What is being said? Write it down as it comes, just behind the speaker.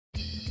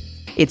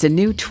It's a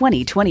new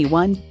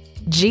 2021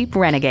 Jeep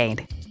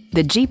Renegade.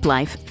 The Jeep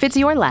life fits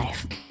your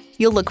life.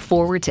 You'll look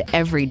forward to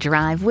every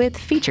drive with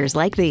features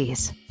like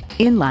these: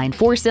 inline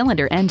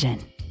 4-cylinder engine,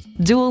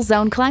 dual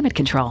zone climate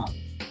control,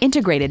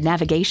 integrated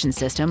navigation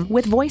system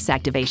with voice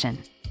activation,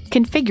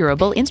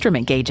 configurable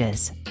instrument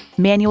gauges,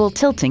 manual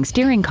tilting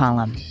steering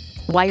column,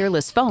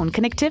 wireless phone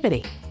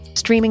connectivity,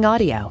 streaming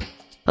audio,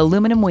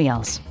 aluminum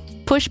wheels,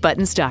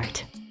 push-button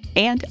start,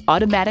 and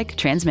automatic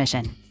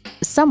transmission.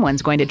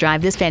 Someone's going to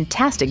drive this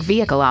fantastic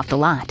vehicle off the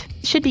lot.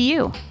 Should be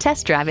you.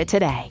 Test drive it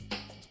today.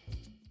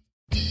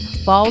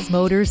 Falls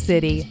Motor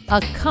City,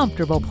 a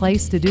comfortable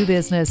place to do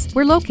business.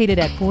 We're located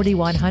at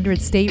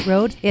 4100 State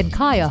Road in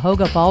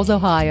Cuyahoga Falls,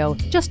 Ohio,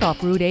 just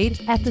off Route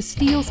 8 at the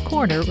Steeles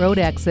Corner Road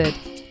exit.